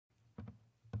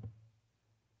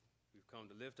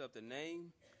come to lift up the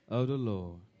name of the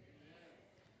Lord.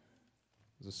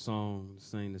 There's a song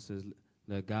saying that says,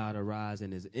 let God arise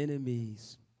and his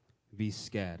enemies be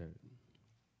scattered.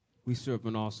 We serve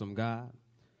an awesome God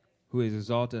who is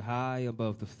exalted high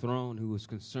above the throne, who is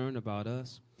concerned about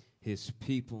us, his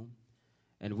people.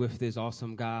 And with this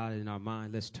awesome God in our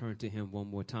mind, let's turn to him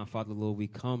one more time. Father, Lord, we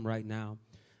come right now,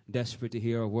 desperate to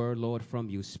hear a word, Lord, from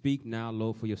you. Speak now,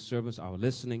 Lord, for your servants are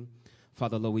listening.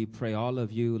 Father, Lord, we pray all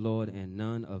of you, Lord, and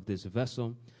none of this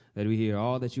vessel, that we hear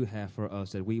all that you have for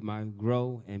us, that we might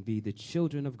grow and be the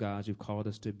children of God you've called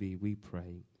us to be. We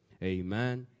pray.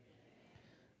 Amen.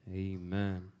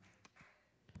 Amen.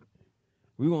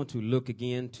 We want to look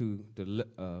again to the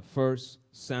 1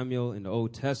 Samuel in the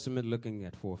Old Testament, looking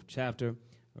at 4th chapter,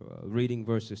 reading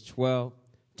verses 12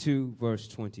 to verse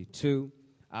 22.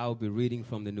 I'll be reading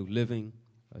from the New Living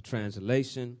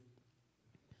Translation.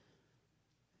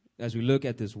 As we look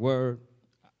at this word,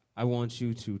 I want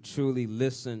you to truly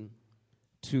listen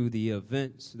to the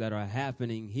events that are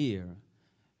happening here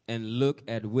and look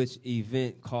at which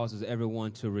event causes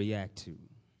everyone to react to.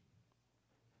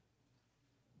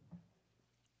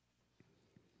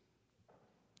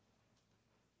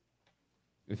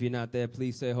 If you're not there,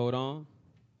 please say, hold on.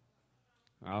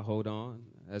 I'll hold on.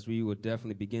 As we will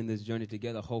definitely begin this journey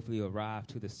together, hopefully arrive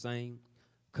to the same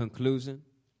conclusion.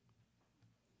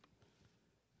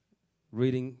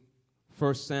 Reading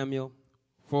 1 Samuel,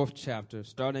 4th chapter,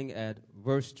 starting at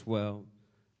verse 12,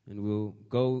 and we'll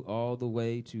go all the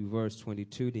way to verse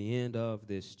 22, the end of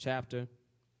this chapter.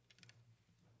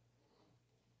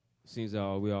 Seems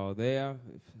we're all there.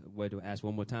 Wait to ask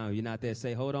one more time. If you're not there,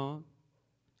 say, hold on.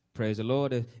 Praise the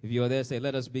Lord. If you're there, say,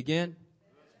 let us begin.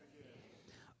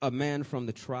 A man from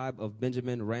the tribe of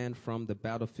Benjamin ran from the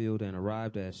battlefield and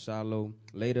arrived at Shiloh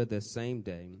later the same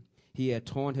day. He had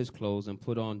torn his clothes and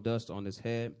put on dust on his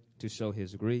head to show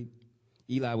his grief.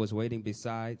 Eli was waiting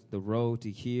beside the road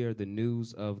to hear the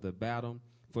news of the battle,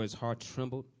 for his heart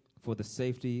trembled for the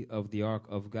safety of the ark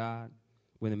of God.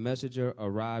 When the messenger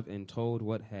arrived and told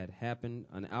what had happened,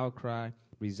 an outcry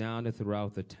resounded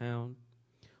throughout the town.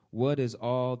 What is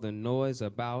all the noise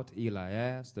about? Eli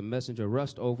asked. The messenger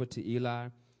rushed over to Eli,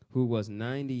 who was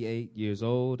 98 years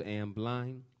old and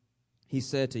blind. He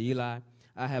said to Eli,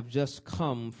 I have just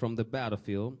come from the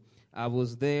battlefield. I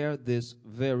was there this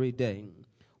very day.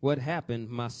 What happened,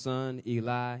 my son?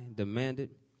 Eli demanded.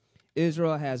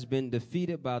 Israel has been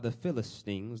defeated by the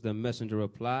Philistines, the messenger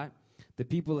replied. The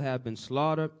people have been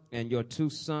slaughtered, and your 2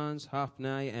 sons,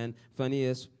 Hophni and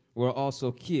Phinehas, were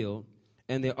also killed,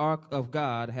 and the ark of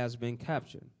God has been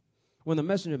captured. When the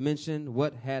messenger mentioned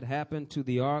what had happened to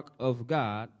the ark of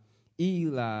God,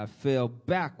 Eli fell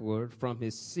backward from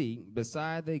his seat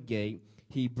beside the gate.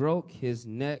 He broke his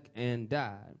neck and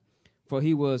died, for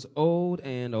he was old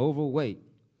and overweight.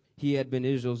 He had been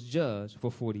Israel's judge for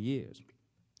 40 years.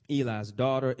 Eli's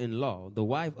daughter-in-law, the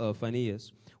wife of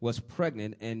Phinehas, was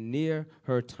pregnant and near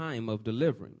her time of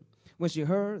delivering. When she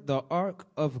heard the ark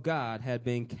of God had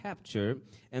been captured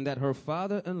and that her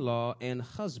father-in-law and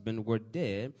husband were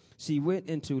dead, she went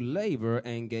into labor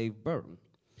and gave birth.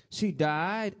 She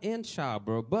died in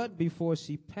childbirth, but before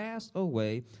she passed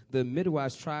away, the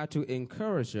midwives tried to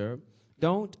encourage her.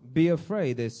 Don't be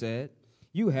afraid, they said.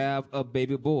 You have a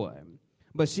baby boy.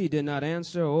 But she did not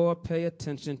answer or pay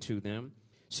attention to them.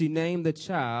 She named the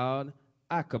child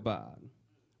Ichabod,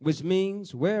 which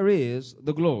means, where is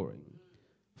the glory?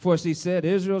 For she said,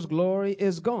 Israel's glory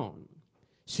is gone.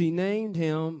 She named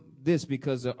him this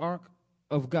because the ark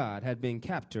of God had been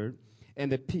captured,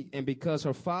 and because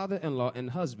her father-in-law and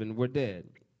husband were dead.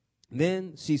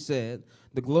 Then she said,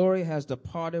 the glory has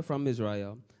departed from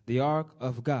Israel. The ark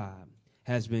of God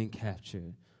has been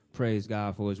captured. Praise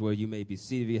God for his word. You may be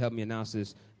seated. If you help me announce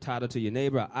this title to your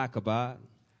neighbor, Ichabod.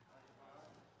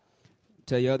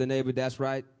 Tell your other neighbor, that's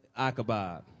right,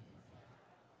 Ichabod.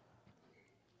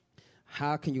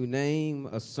 How can you name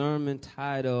a sermon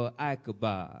titled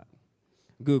Ichabod?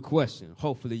 Good question.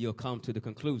 Hopefully you'll come to the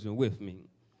conclusion with me.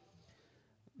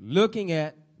 Looking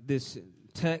at this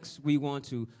text, we want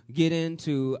to get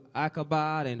into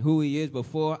Ichabod and who he is.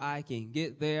 Before I can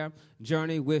get there,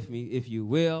 journey with me, if you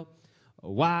will.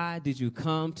 Why did you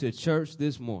come to church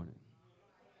this morning?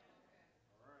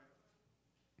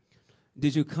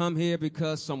 Did you come here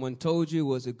because someone told you it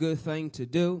was a good thing to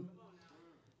do?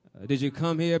 Did you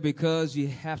come here because you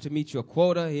have to meet your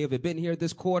quota? Have you been here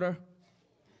this quarter?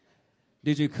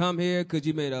 Did you come here because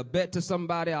you made a bet to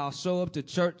somebody, I'll show up to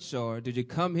church? Or did you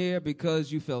come here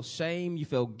because you felt shame, you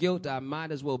felt guilt, I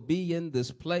might as well be in this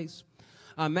place?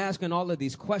 I'm asking all of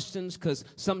these questions because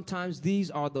sometimes these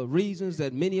are the reasons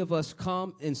that many of us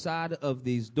come inside of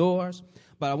these doors.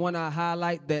 But I want to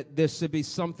highlight that there should be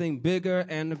something bigger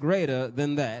and greater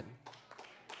than that.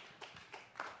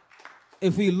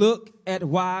 If we look at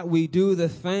why we do the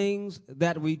things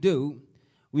that we do,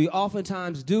 we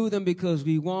oftentimes do them because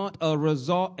we want a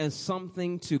result and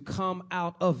something to come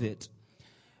out of it.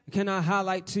 Can I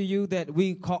highlight to you that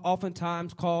we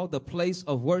oftentimes call the place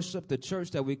of worship, the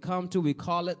church that we come to, we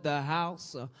call it the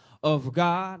house of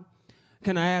God.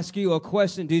 Can I ask you a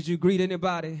question? Did you greet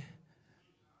anybody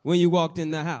when you walked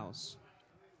in the house?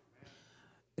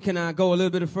 Can I go a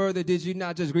little bit further? Did you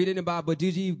not just greet anybody, but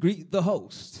did you greet the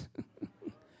host?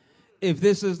 If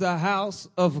this is the house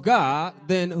of God,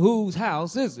 then whose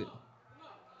house is it?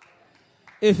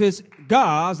 If it's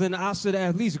God's, then I should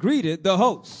at least greet the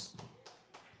host.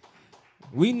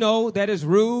 We know that it's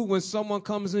rude when someone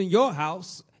comes in your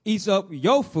house, eats up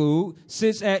your food,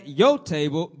 sits at your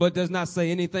table, but does not say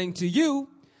anything to you.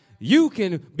 You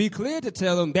can be clear to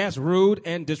tell them that's rude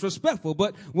and disrespectful.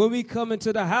 But when we come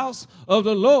into the house of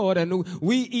the Lord and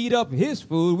we eat up his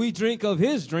food, we drink of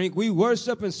his drink, we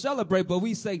worship and celebrate, but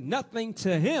we say nothing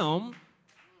to him,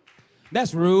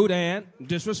 that's rude and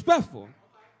disrespectful.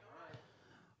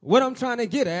 What I'm trying to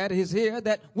get at is here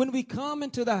that when we come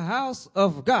into the house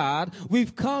of God,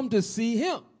 we've come to see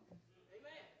him.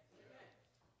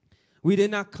 We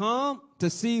did not come to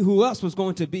see who else was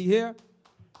going to be here.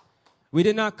 We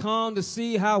did not come to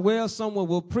see how well someone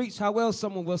will preach, how well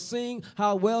someone will sing,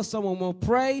 how well someone will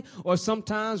pray, or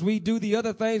sometimes we do the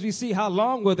other things. We see how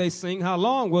long will they sing, how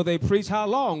long will they preach, how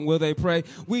long will they pray.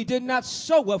 We did not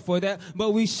show up for that, but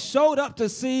we showed up to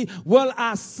see, will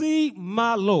I see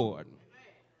my Lord?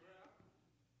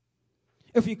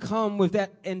 If you come with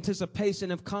that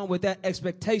anticipation, if come with that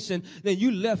expectation, then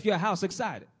you left your house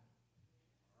excited.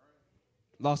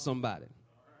 Lost somebody.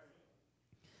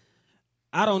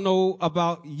 I don't know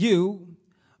about you,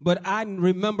 but I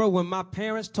remember when my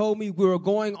parents told me we were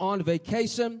going on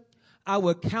vacation, I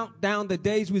would count down the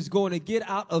days we was going to get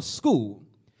out of school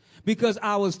because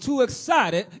I was too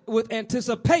excited with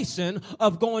anticipation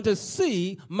of going to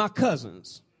see my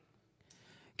cousins.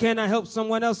 Can I help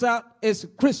someone else out? It's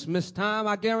Christmas time.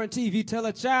 I guarantee if you tell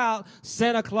a child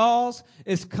Santa Claus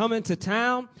is coming to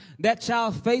town, that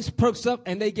child's face perks up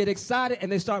and they get excited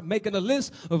and they start making a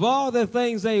list of all the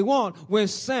things they want when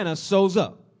Santa shows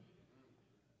up.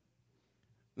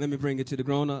 Let me bring it to the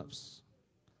grown-ups.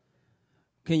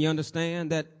 Can you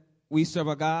understand that we serve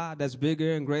a God that's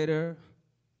bigger and greater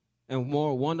and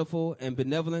more wonderful and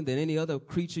benevolent than any other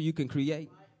creature you can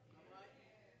create?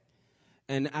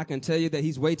 And I can tell you that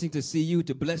he's waiting to see you,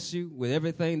 to bless you with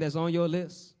everything that's on your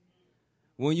list.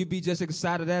 Won't you be just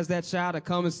excited as that child to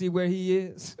come and see where he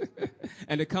is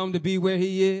and to come to be where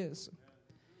he is?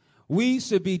 We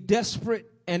should be desperate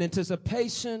in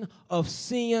anticipation of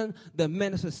seeing the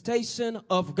manifestation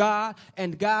of God,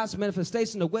 and God's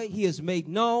manifestation, the way he is made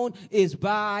known, is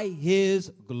by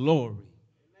his glory.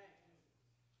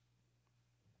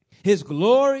 His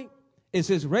glory is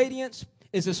his radiance,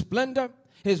 is his splendor.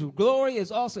 His glory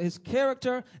is also his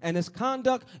character and his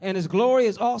conduct, and his glory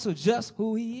is also just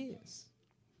who he is.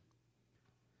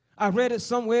 I read it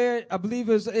somewhere, I believe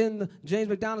it was in James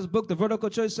McDonald's book, The Vertical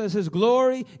Church, says his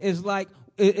glory is like,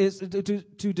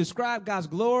 to describe God's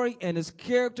glory and his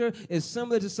character is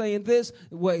similar to saying this: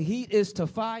 what heat is to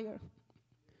fire,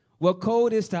 what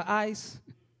cold is to ice,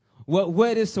 what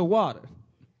wet is to water.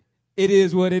 It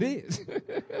is what it is.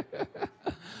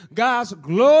 God's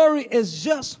glory is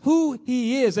just who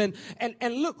he is. And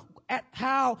look at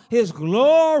how his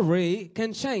glory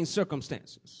can change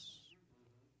circumstances.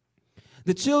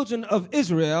 The children of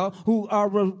Israel who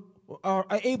are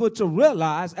able to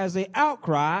realize as they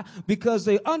outcry because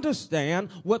they understand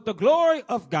what the glory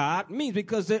of God means,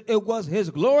 because it was his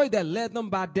glory that led them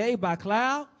by day by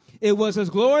cloud. It was his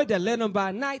glory that led him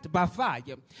by night by fire.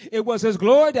 It was his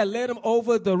glory that led him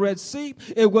over the Red Sea.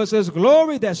 It was his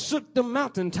glory that shook the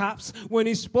mountaintops when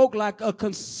he spoke like a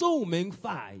consuming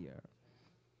fire.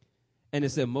 And it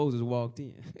said Moses walked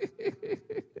in.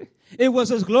 It was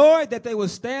his glory that they would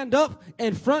stand up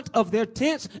in front of their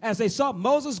tents as they saw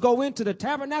Moses go into the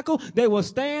tabernacle. They will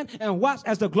stand and watch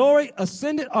as the glory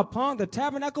ascended upon the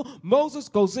tabernacle. Moses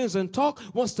goes in and talk.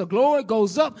 Once the glory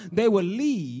goes up, they will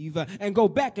leave and go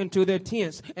back into their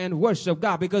tents and worship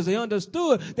God because they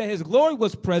understood that his glory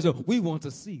was present. We want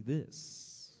to see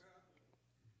this.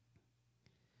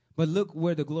 But look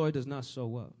where the glory does not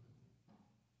show up.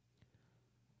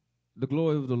 The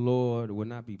glory of the Lord will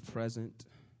not be present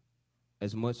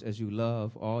as much as you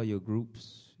love all your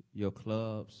groups, your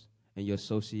clubs, and your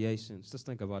associations. Just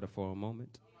think about it for a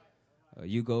moment.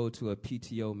 You go to a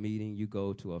PTO meeting, you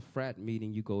go to a frat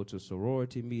meeting, you go to a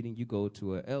sorority meeting, you go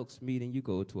to an Elks meeting, you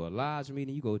go to a lodge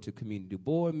meeting, you go to a community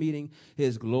board meeting.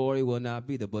 His glory will not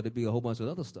be there, but there'll be a whole bunch of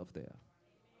other stuff there.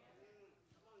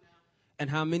 And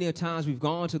how many times we've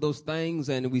gone to those things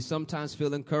and we sometimes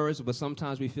feel encouraged, but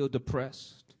sometimes we feel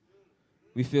depressed.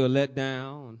 We feel let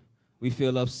down. We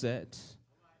feel upset.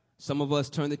 Some of us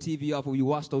turn the TV off. When you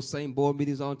watch those same board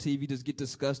meetings on TV, just get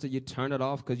disgusted. You turn it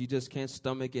off because you just can't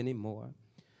stomach anymore.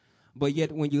 But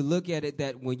yet when you look at it,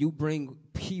 that when you bring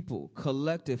people,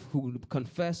 collective, who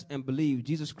confess and believe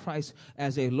Jesus Christ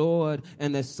as a Lord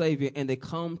and a Savior, and they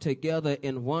come together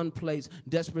in one place,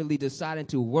 desperately deciding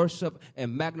to worship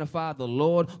and magnify the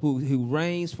Lord who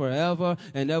reigns forever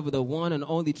and ever, the one and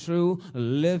only true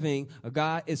living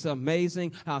God, it's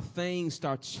amazing how things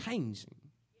start changing.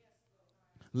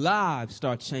 Lives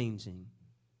start changing.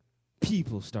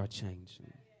 People start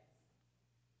changing.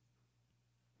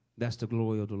 That's the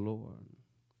glory of the Lord.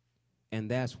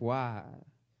 And that's why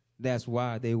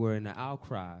they were in the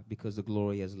outcry, because the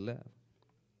glory has left.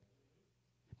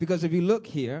 Because if you look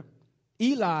here,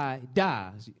 Eli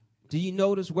dies. Do you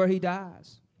notice where he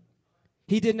dies?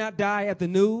 He did not die at the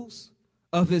news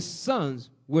of his sons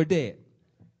were dead.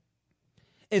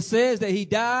 It says that he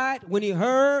died when he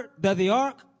heard that the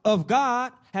ark of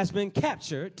God has been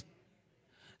captured.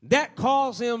 That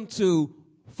caused him to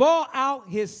fall out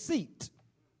his seat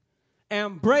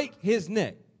and break his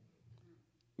neck.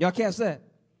 Y'all catch that?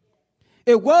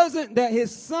 It wasn't that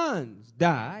his sons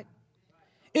died.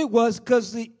 It was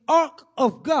because the ark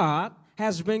of God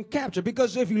has been captured.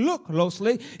 Because if you look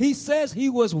closely, he says he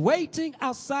was waiting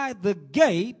outside the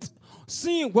gate,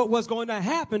 seeing what was going to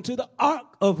happen to the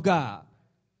ark of God.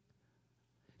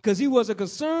 Because he wasn't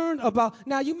concerned about.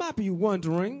 Now, you might be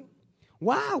wondering,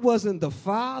 why wasn't the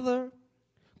father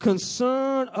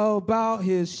concerned about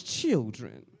his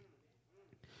children?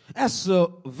 That's a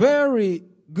very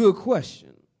good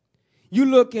question. You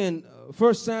look in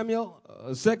 1 Samuel,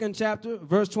 2nd chapter,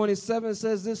 verse 27,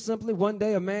 says this simply: one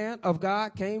day a man of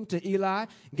God came to Eli,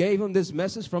 gave him this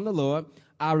message from the Lord: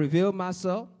 I revealed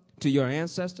myself to your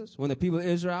ancestors when the people of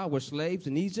Israel were slaves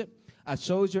in Egypt. I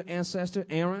chose your ancestor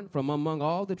Aaron from among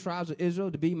all the tribes of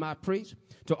Israel to be my priest,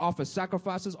 to offer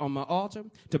sacrifices on my altar,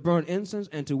 to burn incense,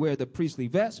 and to wear the priestly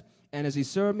vest. And as he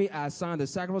served me, I assigned the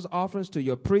sacrifice offerings to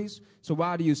your priests. So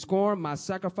why do you scorn my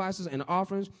sacrifices and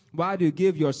offerings? Why do you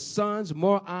give your sons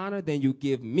more honor than you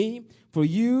give me? For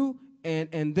you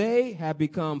and they have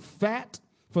become fat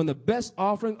from the best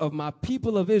offering of my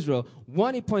people of Israel.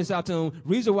 One, he points out to him,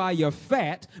 reason why you're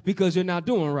fat, because you're not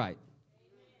doing right.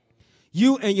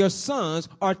 You and your sons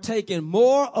are taking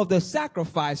more of the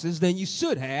sacrifices than you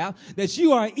should have, that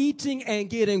you are eating and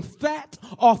getting fat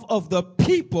off of the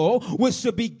people, which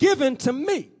should be given to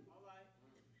me.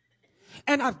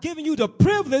 And I've given you the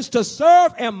privilege to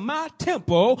serve in my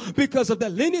temple because of the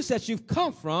lineage that you've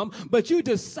come from, but you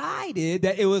decided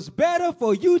that it was better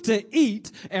for you to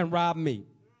eat and rob me.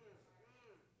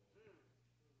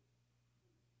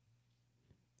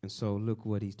 And so look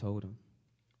what he told him.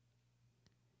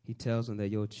 He tells them that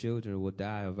your children will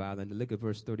die of violence. Look at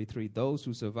verse 33. Those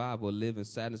who survive will live in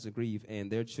sadness and grief,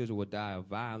 and their children will die a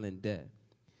violent death.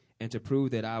 And to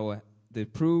prove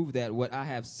that what I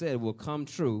have said will come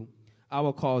true, I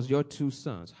will cause your two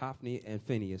sons, Hophni and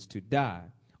Phinehas, to die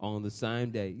on the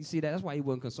same day. You see that? That's why he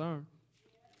wasn't concerned.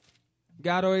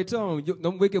 God already told him,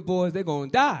 them wicked boys, they're going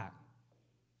to die.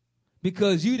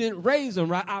 Because you didn't raise them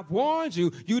right. I've warned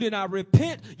you. You did not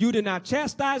repent. You did not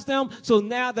chastise them. So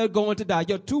now they're going to die.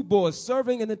 Your two boys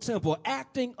serving in the temple,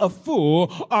 acting a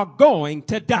fool, are going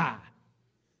to die.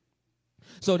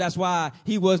 So that's why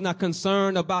he was not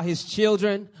concerned about his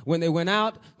children when they went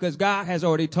out, because God has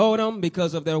already told them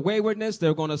because of their waywardness,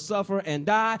 they're going to suffer and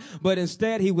die. But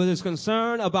instead, he was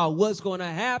concerned about what's going to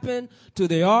happen to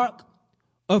the ark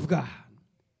of God.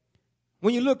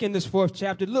 When you look in this 4th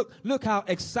chapter, look how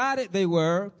excited they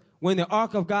were when the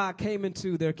ark of God came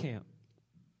into their camp.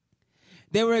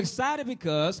 They were excited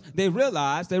because they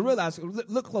realized,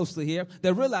 look closely here,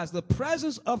 they realized the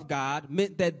presence of God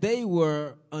meant that they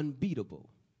were unbeatable.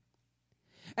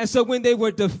 And so when they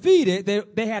were defeated,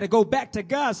 they had to go back to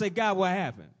God and say, God, what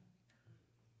happened?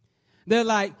 They're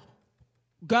like,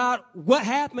 God, what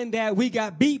happened that we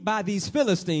got beat by these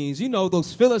Philistines? You know,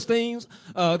 those Philistines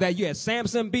that you had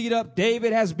Samson beat up,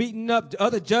 David has beaten up,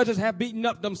 other judges have beaten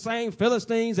up them same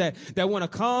Philistines that want to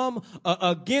come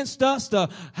against us.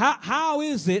 How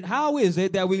is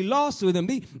it that we lost to them?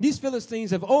 These Philistines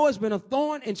have always been a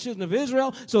thorn in children of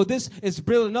Israel. So this is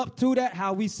building up to that,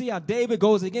 how we see how David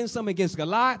goes against them, against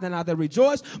Goliath, and how they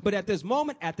rejoice. But at this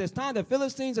moment, at this time, the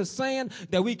Philistines are saying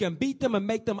that we can beat them and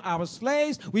make them our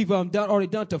slaves. We've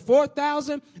already done to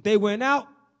 4,000. They went out.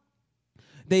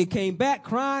 They came back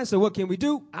crying. So what can we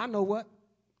do? I know what.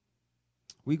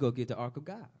 We go get the ark of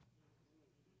God.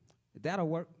 That'll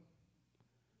work.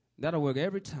 That'll work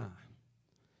every time.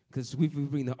 Because if we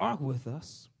bring the ark with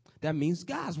us, that means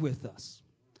God's with us.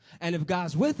 And if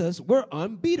God's with us, we're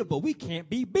unbeatable. We can't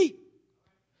be beat.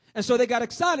 And so they got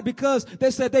excited because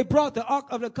they said they brought the ark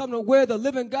of the covenant where the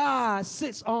living God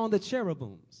sits on the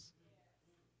cherubims.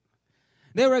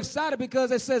 They were excited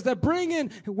because it says they're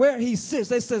bringing where he sits.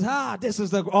 They says, this is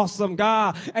the awesome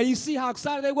God. And you see how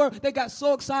excited they were? They got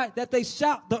so excited that they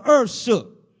shout, the earth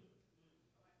shook.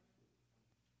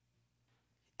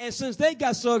 And since they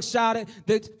got so excited,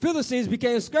 the Philistines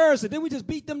became scared. So then we just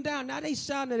beat them down. Now they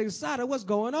shouting and excited. What's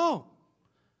going on?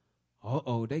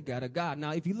 They got a God.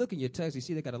 Now, if you look in your text, you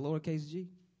see they got a lowercase g.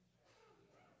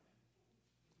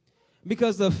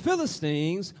 Because the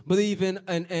Philistines believe in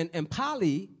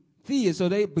polytheists, so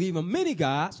they believe in many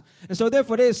gods. And so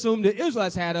therefore they assumed the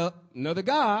Israelites had another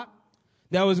God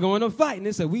that was going to fight. And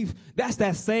they said, that's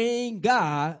that same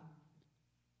God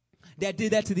that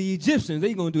did that to the Egyptians.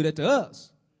 They're going to do that to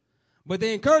us. But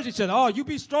they encourage each other. You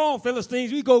be strong,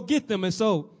 Philistines. We go get them. And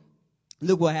so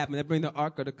look what happened. They bring the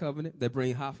Ark of the Covenant. They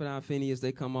bring Hophni and Phinehas.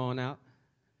 They come on out.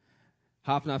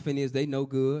 Hophni and Phinehas, they no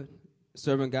good.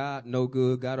 Serving God, no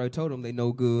good. God already told them they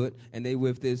no good. And they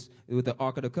with the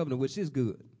Ark of the Covenant, which is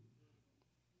good.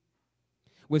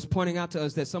 Which pointing out to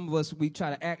us that some of us, we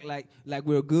try to act like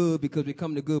we're good because we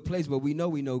come to a good place, but we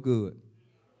know good.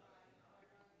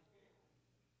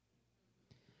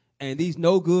 And these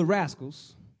no good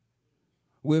rascals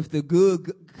with the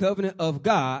good covenant of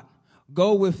God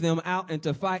go with them out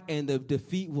into fight, and the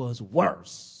defeat was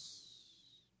worse.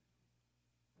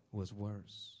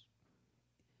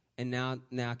 And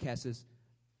now Cass says,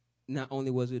 not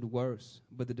only was it worse,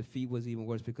 but the defeat was even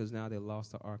worse because now they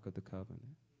lost the Ark of the Covenant.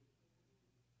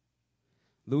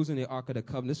 Losing the Ark of the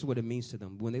Covenant, this is what it means to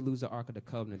them. When they lose the Ark of the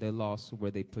Covenant, they lost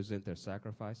where they present their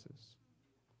sacrifices.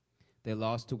 They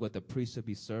lost to what the priests would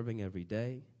be serving every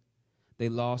day. They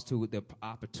lost to the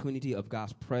opportunity of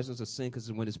God's presence ascend,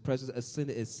 because when his presence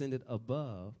ascended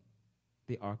above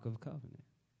the Ark of Covenant.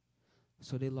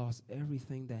 So they lost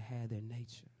everything that had their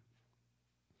nature.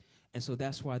 And so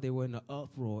that's why they were in an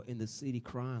uproar in the city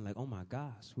crying like, oh, my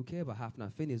gosh, who cares about Hophni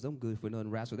and Phinehas? I'm good for nothing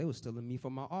rascal. They were stealing me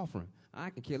from my offering. I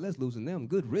can care less losing them.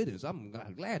 Good riddance. I'm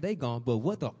glad they gone. But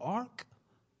what, the ark?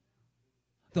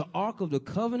 The Ark of the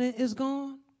Covenant is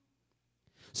gone?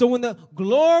 So when the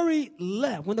glory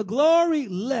left,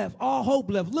 all hope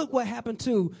left, look what happened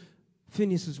to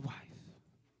Phinehas' wife.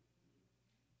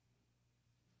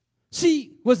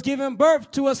 She was giving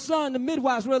birth to a son. The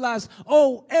midwives realized,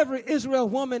 every Israel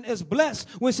woman is blessed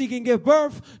when she can give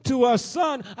birth to a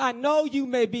son. I know you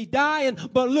may be dying,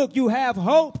 but look, you have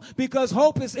hope because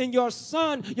hope is in your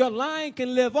son. Your line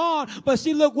can live on. But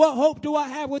see, look, what hope do I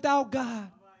have without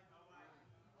God?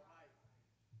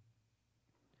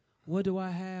 What do I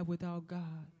have without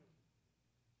God?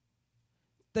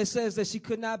 That says that she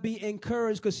could not be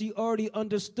encouraged because she already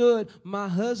understood my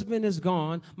husband is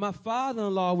gone. My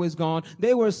father-in-law is gone.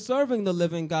 They were serving the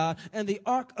living God, and the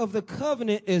Ark of the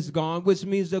Covenant is gone, which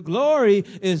means the glory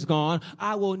is gone.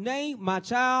 I will name my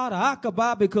child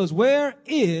Ichabod because where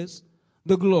is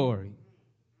the glory?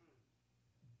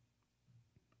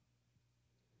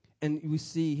 And we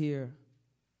see here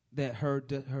that her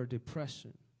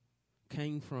depression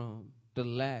came from the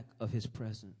lack of his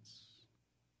presence.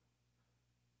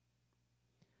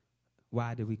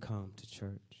 Why did we come to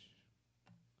church?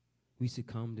 We should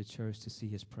come to church to see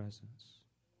his presence.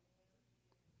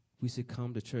 We should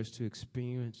come to church to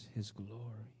experience his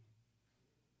glory.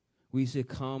 We should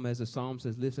come, as the psalm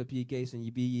says, lift up ye gates and ye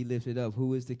be ye lifted up.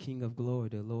 Who is the King of glory?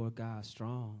 The Lord God,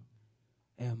 strong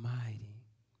and mighty.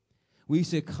 We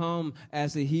should come,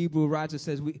 as the Hebrew writer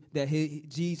says,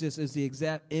 Jesus is the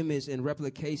exact image and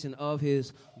replication of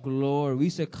his glory. We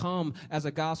should come, as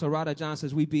a gospel writer, John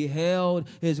says, we beheld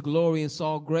his glory and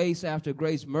saw grace after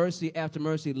grace, mercy after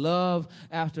mercy, love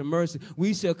after mercy.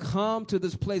 We should come to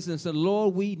this place and say,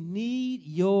 Lord, we need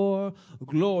your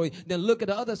glory. Then look at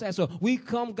the other side. So we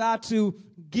come, God, to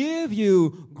give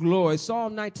you glory.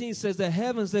 Psalm 19 says the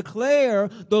heavens declare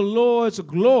the Lord's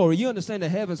glory. You understand the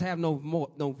heavens have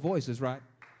no voices, right?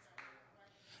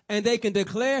 And they can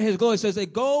declare his glory. It says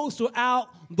it goes throughout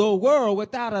the world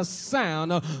without a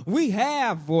sound. We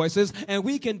have voices and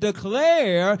we can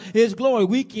declare his glory.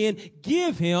 We can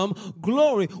give him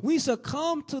glory. We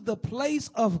succumb to the place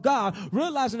of God,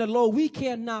 realizing that, Lord, we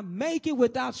cannot make it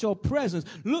without your presence.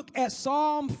 Look at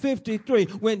Psalm 53.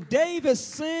 When David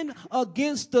sinned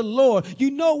against the Lord,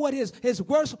 you know what his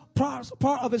worst part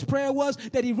of his prayer was?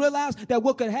 That he realized that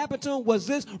what could happen to him was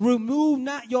this: remove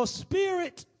not your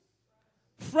spirit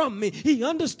from me. He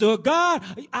understood, God,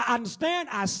 I understand,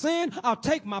 I sin, I'll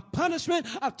take my punishment,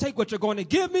 I'll take what you're going to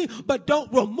give me, but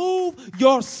don't remove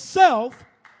yourself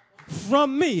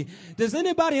from me. Does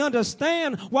anybody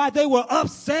understand why they were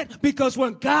upset? Because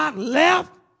when God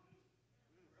left,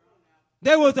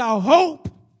 there was our hope,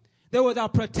 there was our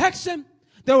protection,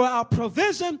 there was our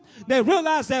provision. They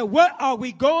realized that what are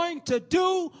we going to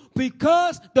do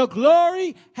because the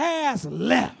glory has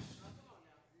left?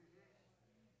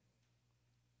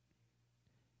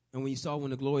 And when you saw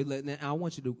when the glory left, now I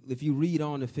want you to, if you read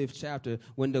on the 5th chapter,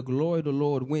 when the glory of the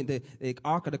Lord went, the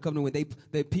Ark of the Covenant, when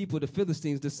the people, the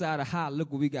Philistines, decided,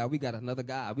 look what we got. We got another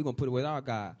God. We're going to put it with our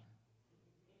God.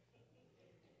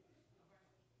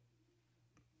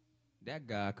 That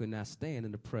God could not stand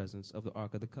in the presence of the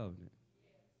Ark of the Covenant.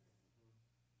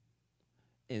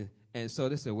 And so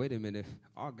they said, wait a minute,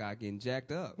 our God getting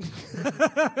jacked up.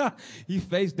 He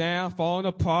face down, falling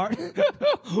apart.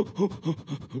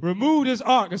 Remove this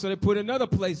ark. And so they put another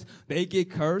place. They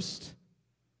get cursed.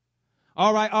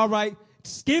 All right.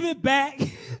 Give it back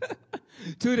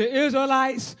to the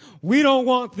Israelites. We don't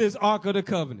want this Ark of the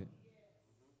Covenant.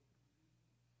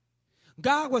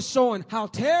 God was showing how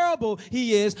terrible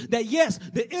he is, that yes,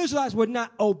 the Israelites were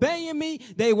not obeying me,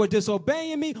 they were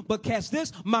disobeying me, but catch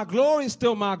this, my glory is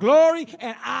still my glory,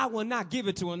 and I will not give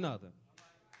it to another.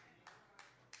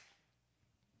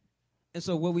 And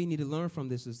so what we need to learn from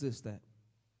this is this, that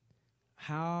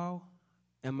how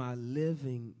am I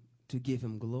living to give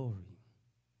him glory?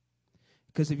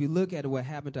 Because if you look at what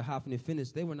happened to Hophni and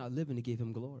Phinehas, they were not living to give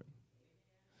him glory.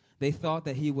 They thought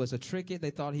that he was a tricket.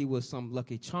 They thought he was some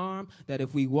lucky charm, that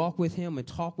if we walk with him and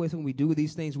talk with him, we do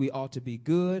these things, we ought to be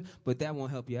good, but that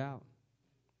won't help you out.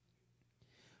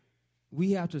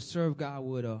 We have to serve God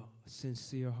with a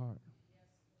sincere heart.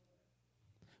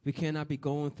 We cannot be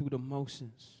going through the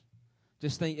motions.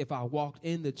 Just think, if I walked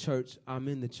in the church, I'm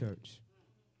in the church.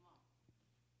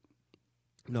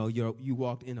 No, you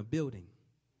walked in a building.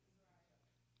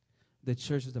 The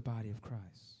church is the body of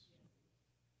Christ.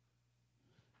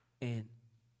 And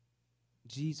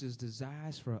Jesus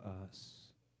desires for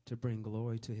us to bring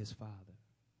glory to his Father.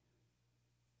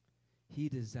 He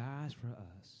desires for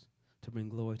us to bring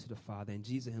glory to the Father. And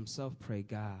Jesus himself prayed,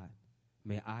 God,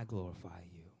 may I glorify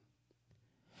you.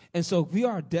 And so if we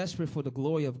are desperate for the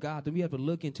glory of God, then we have to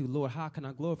look into, Lord, how can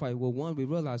I glorify you? Well, one, we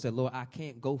realize that, Lord, I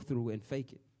can't go through and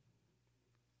fake it.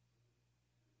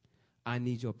 I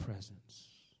need your presence.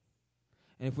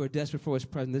 And if we're desperate for his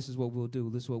presence, this is what we'll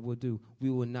do. This is what we'll do. We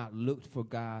will not look for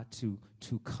God to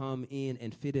come in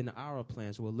and fit in our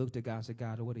plans. We'll look to God and say,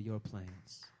 God, what are your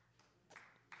plans?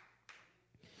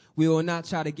 We will not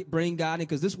try to bring God in,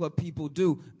 because this is what people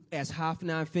do, as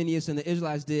Hophni and Phinehas and the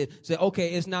Israelites did. Say,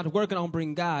 okay, it's not working, I'll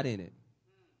bring God in it.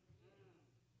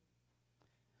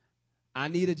 I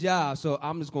need a job, so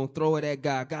I'm just going to throw it at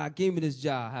God. God, give me this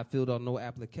job. I filled out no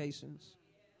applications.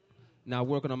 Not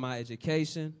working on my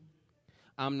education.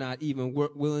 I'm not even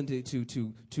willing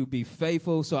to be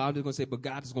faithful, so I'm just going to say, but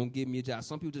God is going to give me a job.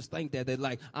 Some people just think that. They're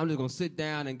like, I'm just going to sit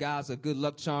down and God's a good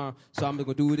luck charm, so I'm just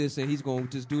going to do this and he's going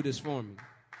to just do this for me.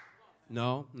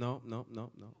 No.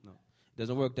 It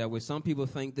doesn't work that way. Some people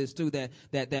think this too, that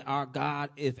our God,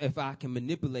 if I can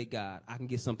manipulate God, I can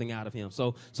get something out of him.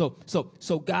 So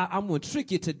God, I'm going to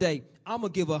trick you today. I'm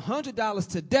going to give $100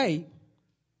 today,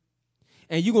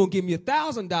 and you're going to give me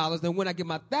 $1,000. Then when I get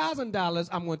my $1,000,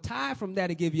 I'm going to tithe from that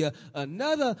and give you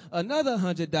another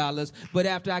 $100. But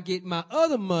after I get my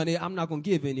other money, I'm not going to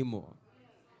give anymore.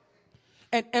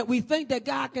 And we think that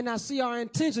God cannot see our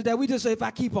intentions, that we just say, if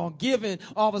I keep on giving,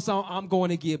 all of a sudden I'm going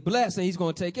to get blessed and he's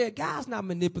going to take care. God's not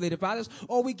manipulated by this.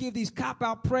 Or we give these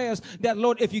cop-out prayers that,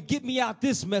 Lord, if you get me out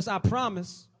this mess, I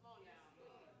promise.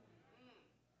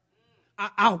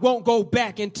 I won't go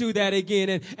back into that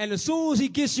again. And as soon as he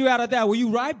gets you out of that, will you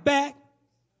right back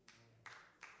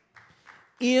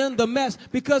in the mess?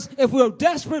 Because if we're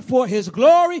desperate for his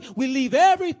glory, we leave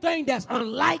everything that's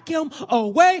unlike him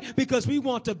away because we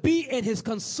want to be in his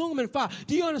consuming fire.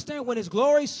 Do you understand when his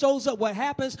glory shows up, what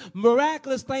happens?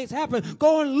 Miraculous things happen.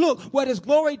 Go and look what his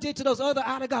glory did to those other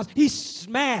idol gods. He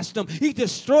smashed them. He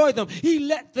destroyed them. He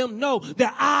let them know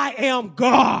that I am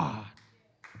God.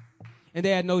 And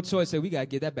they had no choice. Said, we got to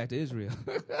get that back to Israel.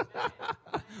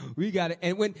 We got it.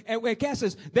 And when Cass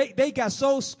says, they got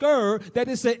so scared that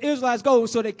they said, Israelites go.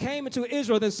 So they came into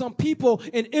Israel. Then some people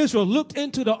in Israel looked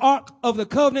into the Ark of the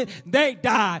Covenant. They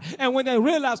died. And when they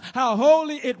realized how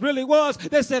holy it really was,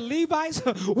 they said, Levites,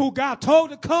 who God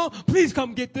told to come, please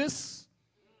come get this.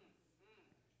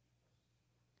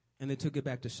 And they took it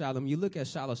back to Shiloh. When you look at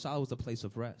Shiloh, Shiloh was a place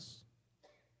of rest.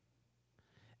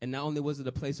 And not only was it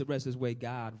a place of rest, it's where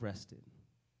God rested.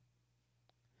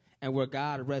 And where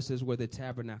God rested is where the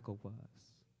tabernacle was.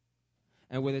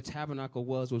 And where the tabernacle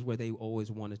was where they always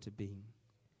wanted to be.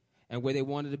 And where they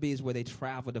wanted to be is where they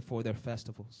traveled for their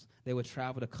festivals. They would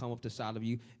travel to come up to Shiloh.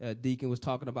 Deacon was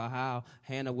talking about how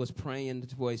Hannah was praying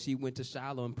for. She went to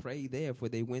Shiloh and prayed there, for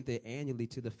they went there annually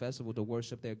to the festival to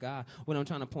worship their God. What I'm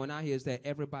trying to point out here is that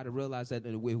everybody realized that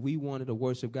if we wanted to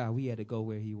worship God, we had to go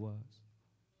where he was.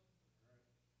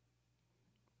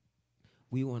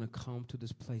 We want to come to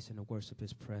this place and to worship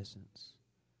his presence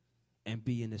and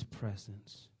be in his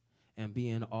presence and be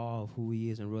in awe of who he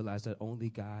is and realize that only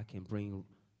God can bring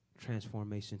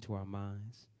transformation to our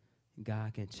minds.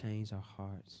 God can change our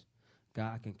hearts.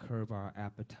 God can curb our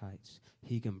appetites.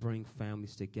 He can bring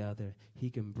families together. He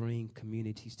can bring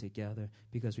communities together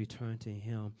because we turn to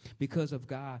him. Because of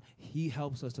God, he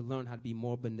helps us to learn how to be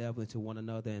more benevolent to one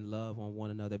another and love on one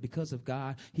another. Because of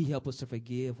God, he helps us to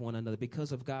forgive one another.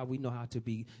 Because of God, we know how to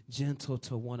be gentle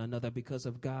to one another. Because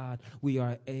of God, we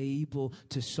are able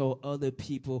to show other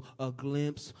people a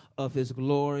glimpse of his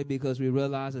glory because we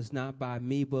realize it's not by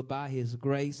me but by his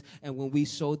grace. And when we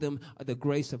show them the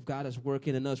grace of God is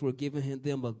working in us, we're giving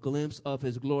them a glimpse of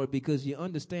his glory, because you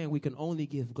understand we can only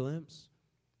give glimpse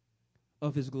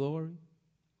of his glory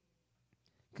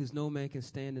because no man can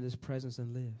stand in his presence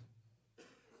and live.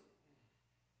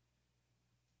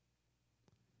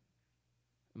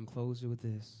 I'm closing with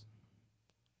this,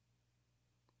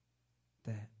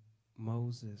 that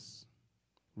Moses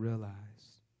realized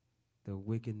the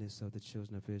wickedness of the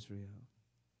children of Israel,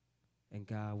 and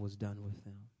God was done with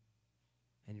them.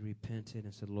 And he repented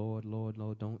and said, Lord,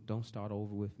 don't start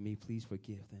over with me. Please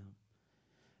forgive them.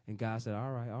 And God said,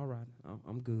 all right,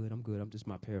 I'm good. I'm just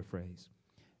my paraphrase.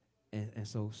 And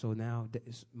so now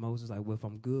Moses like, well, if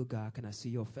I'm good, God, can I see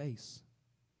your face?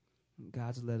 And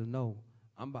God just let him know,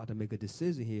 I'm about to make a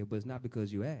decision here, but it's not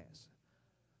because you asked.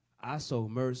 I show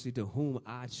mercy to whom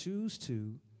I choose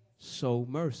to show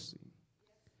mercy.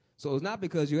 So it's not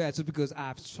because you asked, it's because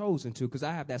I've chosen to, because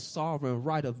I have that sovereign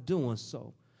right of doing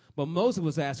so. But Moses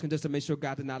was asking just to make sure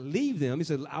God did not leave them. He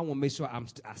said, I want to make sure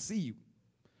I see you.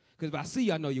 Because if I see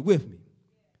you, I know you're with me.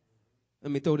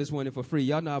 Let me throw this one in for free.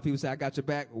 Y'all know how people say, I got your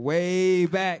back, way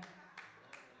back.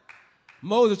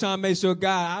 Moses trying to make sure,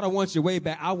 God, I don't want you way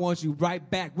back. I want you right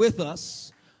back with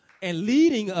us and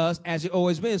leading us as you've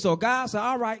always been. So God said,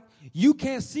 all right, you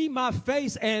can't see my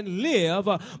face and live,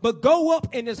 but go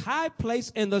up in this high place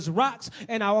in those rocks,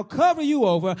 and I will cover you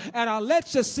over, and I'll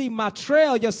let you see my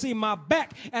trail, you'll see my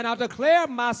back, and I'll declare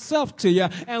myself to you.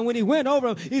 And when he went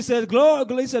over, he said,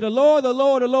 he said, the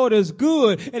Lord is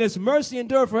good, and his mercy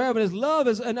endure forever, and his love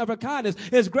is and ever kindness.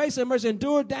 His grace and mercy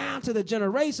endure down to the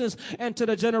generations and to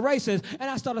the generations. And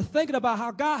I started thinking about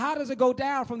how does it go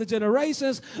down from the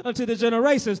generations unto the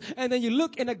generations? And then you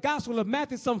look in the Gospel of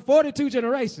Matthew, some 42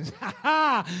 generations.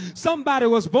 Somebody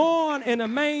was born in a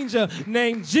manger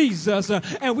named Jesus,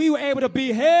 and we were able to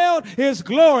behold his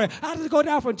glory. How does it go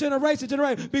down from generation to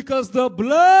generation? Because the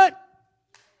blood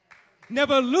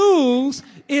never lose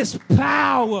its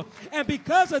power. And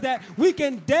because of that, we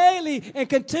can daily and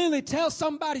continually tell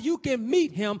somebody you can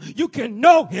meet him, you can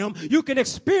know him, you can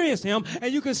experience him,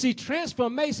 and you can see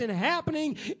transformation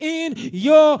happening in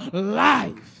your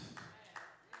life.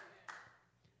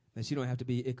 That you don't have to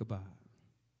be Ichabod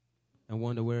and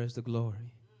wonder where is the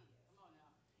glory.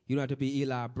 You don't have to be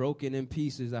Eli broken in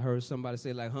pieces. I heard somebody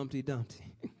say like Humpty Dumpty.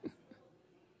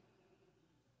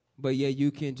 But yeah,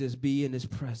 you can just be in his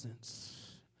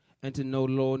presence and to know,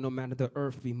 Lord, no matter the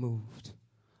earth be moved,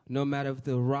 no matter if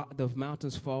the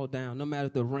mountains fall down, no matter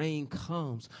if the rain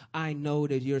comes, I know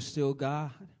that you're still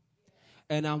God.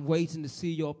 And I'm waiting to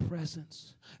see your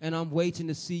presence. And I'm waiting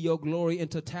to see your glory in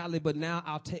totality. But now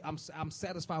I'm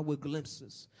satisfied with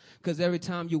glimpses. Because every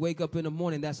time you wake up in the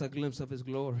morning, that's a glimpse of his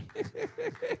glory.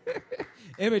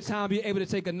 Every time you're able to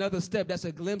take another step, that's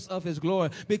a glimpse of his glory.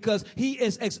 Because he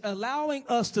is allowing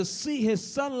us to see his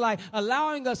sunlight,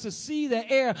 allowing us to see the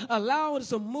air, allowing us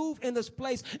to move in this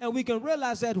place. And we can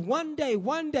realize that one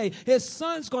day, his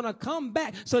son's going to come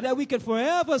back so that we can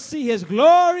forever see his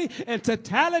glory in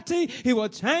totality. He will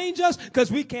change us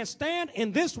because we can't stand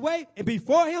in this way and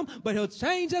before him, but he'll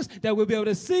change us that we'll be able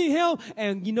to see him.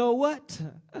 And you know what?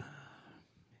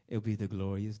 It'll be the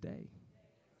glorious day.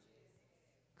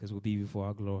 Because we'll be before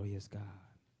our glorious God.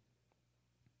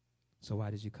 So why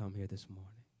did you come here this morning?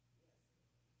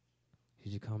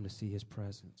 Did you come to see his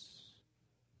presence?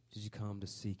 Did you come to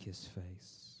seek his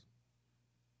face?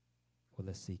 Well,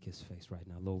 let's seek his face right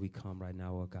now. Lord, we come right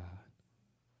now, oh God,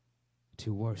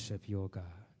 to worship your God,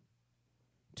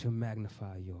 to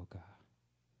magnify your God,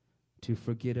 to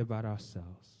forget about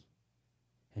ourselves,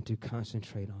 and to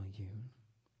concentrate on you.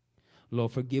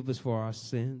 Lord, forgive us for our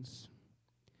sins.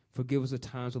 Forgive us the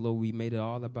times, Lord, we made it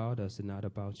all about us and not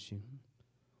about you.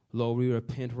 Lord, we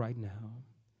repent right now.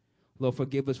 Lord,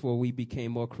 forgive us for we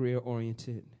became more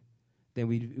career-oriented than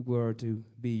we were to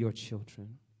be your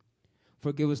children.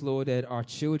 Forgive us, Lord, that our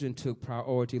children took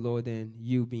priority, Lord, than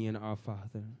you being our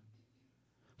Father.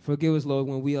 Forgive us, Lord,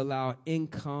 when we allow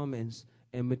income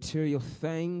and material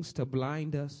things to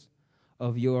blind us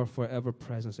of your forever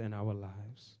presence in our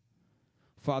lives.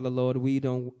 Father, Lord, we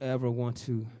don't ever want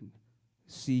to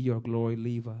see your glory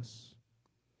leave us.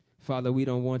 Father, we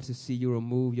don't want to see you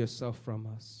remove yourself from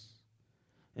us.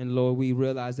 And Lord, we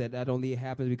realize that only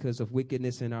happens because of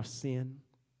wickedness and our sin.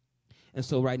 And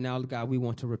so right now, God, we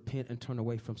want to repent and turn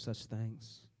away from such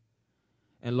things.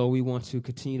 And Lord, we want to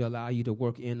continue to allow you to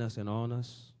work in us and on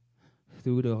us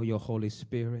through your Holy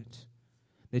Spirit.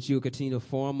 That you will continue to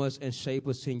form us and shape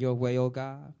us in your way, oh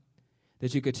God.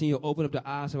 That you continue to open up the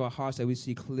eyes of our hearts that we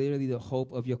see clearly the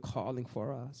hope of your calling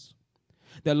for us.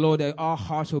 That, Lord, that our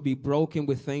hearts will be broken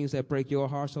with things that break your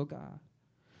hearts, oh God.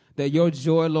 That your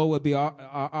joy, Lord, will be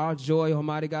our joy,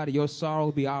 Almighty God. And your sorrow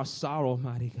will be our sorrow,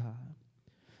 Almighty God.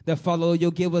 That, Father, Lord,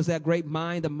 you'll give us that great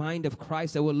mind, the mind of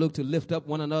Christ, that will look to lift up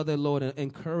one another, Lord, and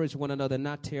encourage one another,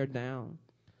 not tear down.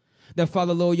 That,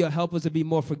 Father, Lord, you'll help us to be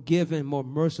more forgiving, more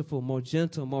merciful, more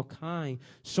gentle, more kind,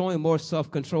 showing more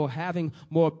self-control, having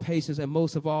more patience, and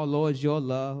most of all, Lord, your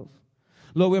love.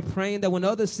 Lord, we're praying that when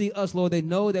others see us, Lord, they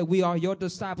know that we are your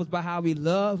disciples by how we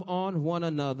love on one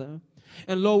another.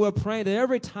 And, Lord, we're praying that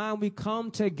every time we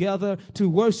come together to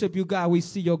worship you, God, we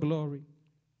see your glory.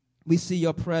 We see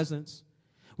your presence.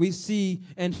 We see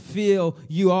and feel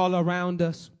you all around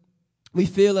us. We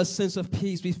feel a sense of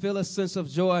peace. We feel a sense of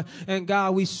joy. And,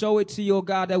 God, we show it to you, oh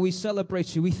God, that we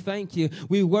celebrate you. We thank you.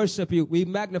 We worship you. We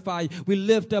magnify you. We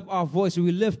lift up our voice.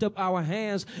 We lift up our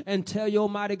hands and tell you,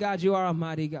 Almighty God, you are a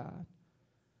mighty God.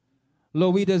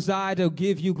 Lord, we desire to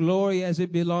give you glory as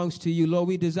it belongs to you. Lord,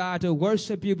 we desire to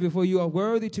worship you before you are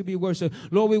worthy to be worshiped.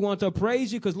 Lord, we want to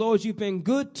praise you because, Lord, you've been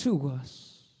good to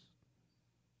us.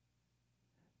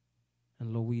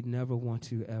 And, Lord, we never want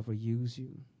to ever use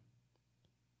you,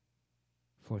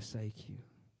 forsake you,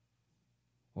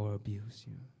 or abuse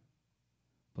you.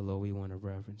 But, Lord, we want to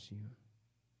reverence you,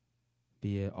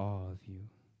 be in awe of you,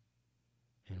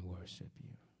 and worship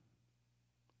you.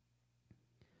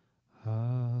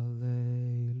 Hallelujah.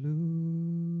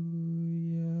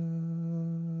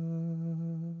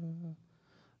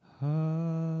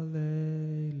 Hallelujah.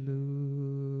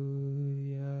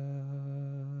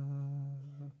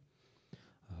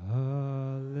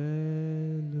 Hallelujah.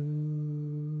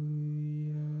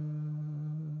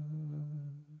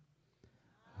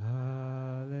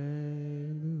 Hallelujah.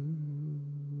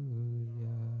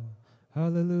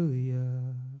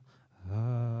 Hallelujah.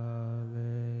 Hallelujah.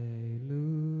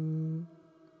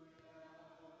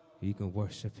 You can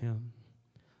worship him.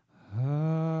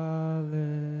 Hallelujah.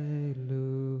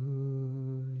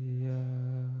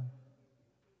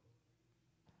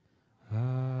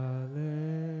 Hallelujah.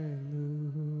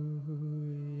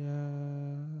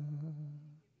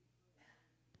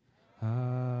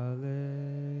 Hallelujah.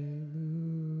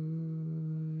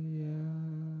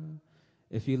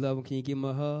 If you love him, can you give him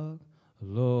a hug?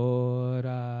 Lord,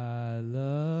 I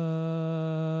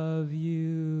love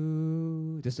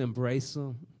you. Just embrace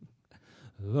him.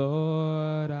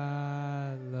 Lord,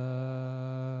 I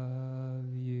love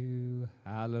you.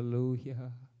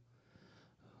 Hallelujah.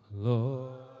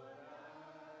 Lord.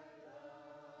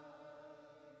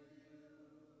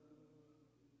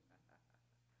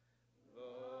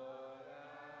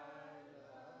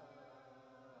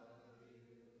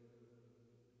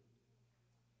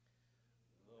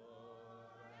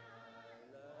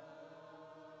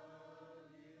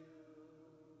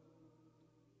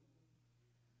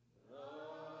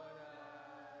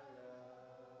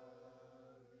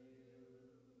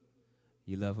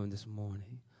 You love him this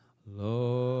morning.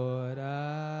 Lord,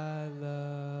 I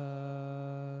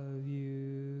love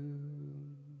you.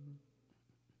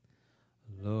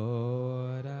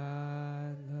 Lord,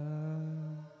 I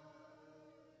love.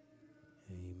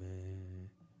 Amen.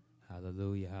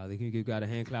 Hallelujah. Hallelujah. Can you give God a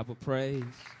hand clap of praise?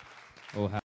 Oh,